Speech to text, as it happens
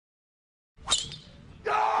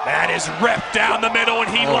That is ripped down the middle, and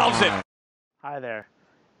he loves it. Hi there.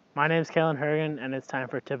 My name's Kalen Hergen, and it's time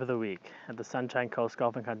for Tip of the Week at the Sunshine Coast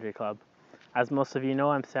Golf and Country Club. As most of you know,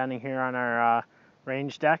 I'm standing here on our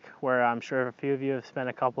range deck, where I'm sure a few of you have spent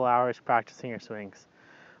a couple hours practicing your swings.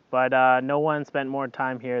 But no one spent more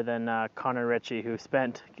time here than Richey, who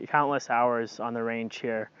spent countless hours on the range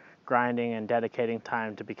here, grinding and dedicating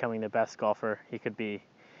time to becoming the best golfer he could be.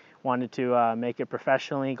 Wanted to make it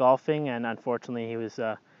professionally golfing, and unfortunately he was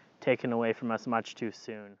taken away from us much too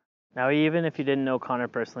soon. Now, even if you didn't know Connor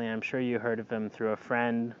personally, I'm sure you heard of him through a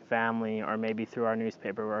friend, family, or maybe through our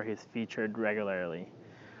newspaper where he's featured regularly.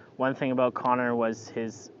 One thing about Connor was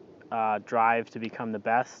his drive to become the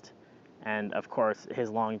best, and of course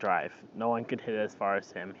his long drive. No one could hit it as far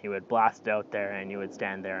as him. He would blast it out there and you would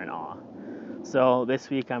stand there in awe. So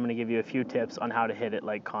this week I'm going to give you a few tips on how to hit it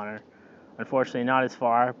like Connor. Unfortunately not as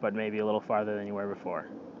far, but maybe a little farther than you were before.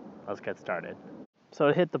 Let's get started. So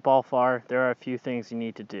to hit the ball far, there are a few things you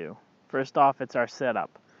need to do. First off, it's our setup.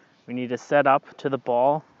 We need to set up to the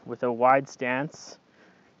ball with a wide stance,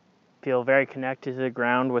 feel very connected to the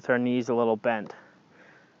ground with our knees a little bent.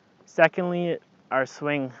 Secondly, our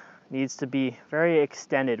swing needs to be very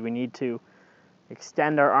extended. We need to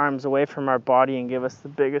extend our arms away from our body and give us the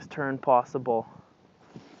biggest turn possible.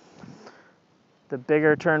 The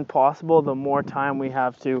bigger turn possible, the more time we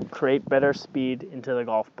have to create better speed into the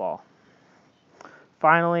golf ball.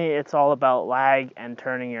 Finally, it's all about lag and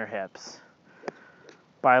turning your hips.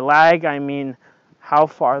 By lag, I mean how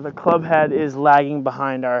far the club head is lagging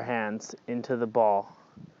behind our hands into the ball.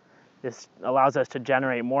 This allows us to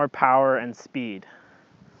generate more power and speed.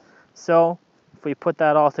 So, if we put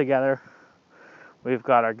that all together, we've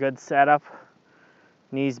got our good setup,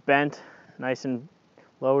 knees bent, nice and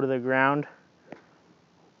low to the ground,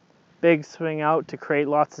 big swing out to create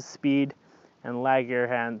lots of speed, and lag your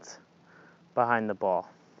hands behind the ball.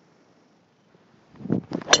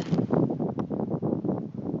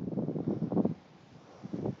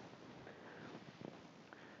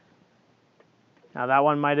 Now that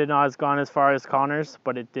one might have not gone as far as Connor's,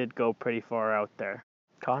 but it did go pretty far out there.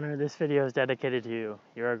 Connor, this video is dedicated to you.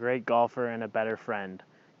 You're a great golfer and a better friend.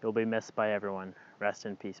 You'll be missed by everyone. Rest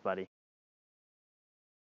in peace, buddy.